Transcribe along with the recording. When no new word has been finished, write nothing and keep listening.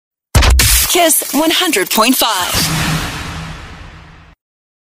Kiss 100.5.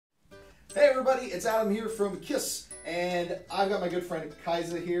 Hey everybody, it's Adam here from Kiss, and I've got my good friend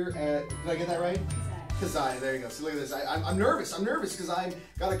Keziah here. Did I get that right? Keziah, there you go. So look at this. I'm nervous because I've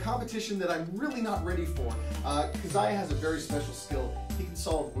got a competition that I'm really not ready for. Keziah has a very special skill. He can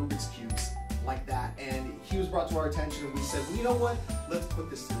solve Rubik's Cubes like that, and he was brought to our attention and we said, well, you know what? Let's put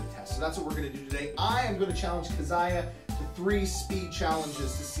this to the test. So that's what we're going to do today. I am going to challenge Keziah to 3 speed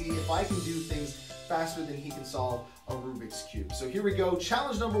challenges to see if I can do things faster than he can solve a Rubik's Cube. So here we go.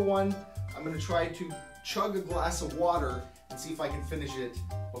 Challenge number 1. I'm going to try to chug a glass of water and see if I can finish it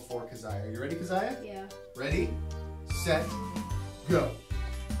before Keziah. Are you ready, Keziah? Yeah. Ready, set, go.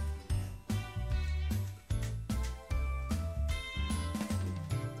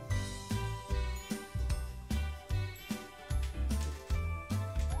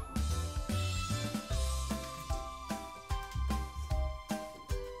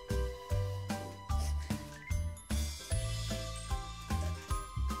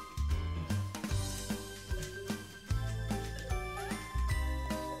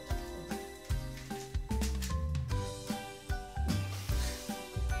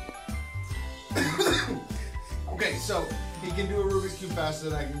 Okay, so he can do a Rubik's Cube faster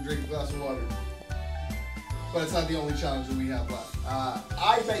than I can drink a glass of water. But it's not the only challenge that we have left.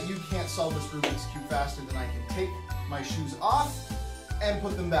 I bet you can't solve this Rubik's Cube faster than I can take my shoes off and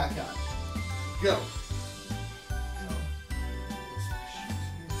put them back on. Go.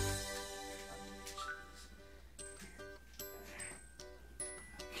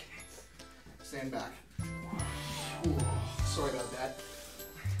 Stand back. Ooh, sorry about that.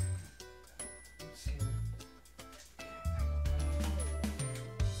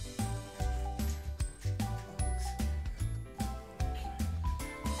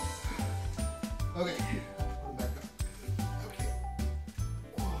 Okay, put it back up. Okay.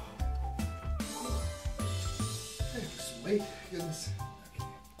 Hey, just wait. Goodness.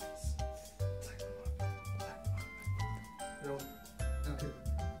 No. Okay.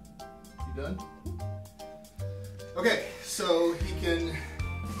 You done? Okay, so he can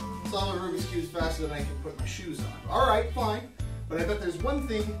solve a Rubik's Cube faster than I can put my shoes on. Alright, fine. But I bet there's one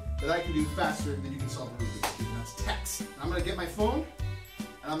thing that I can do faster than you can solve a Rubik's Cube, and that's text. I'm going to get my phone,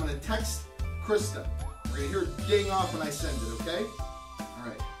 and I'm going to text Krista. We're going to hear it ding off when I send it, okay?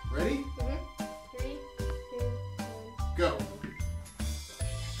 Alright, ready? Mm-hmm. 3, 2, 1, go.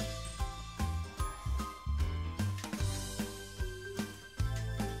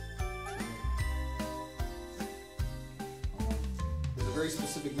 There's a very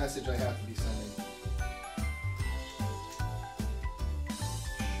specific message I have to be sending.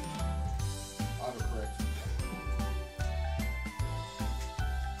 Autocorrect.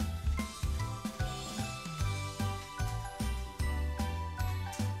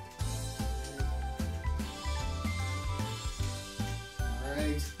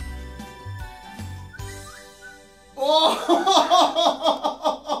 Oh!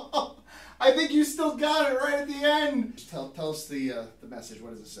 I think you still got it right at the end. Tell us the message.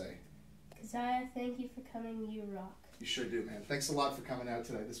 What does it say? Keziah, thank you for coming. You rock. You sure do, man. Thanks a lot for coming out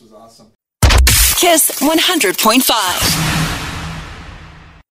today. This was awesome. Kiss 100.5.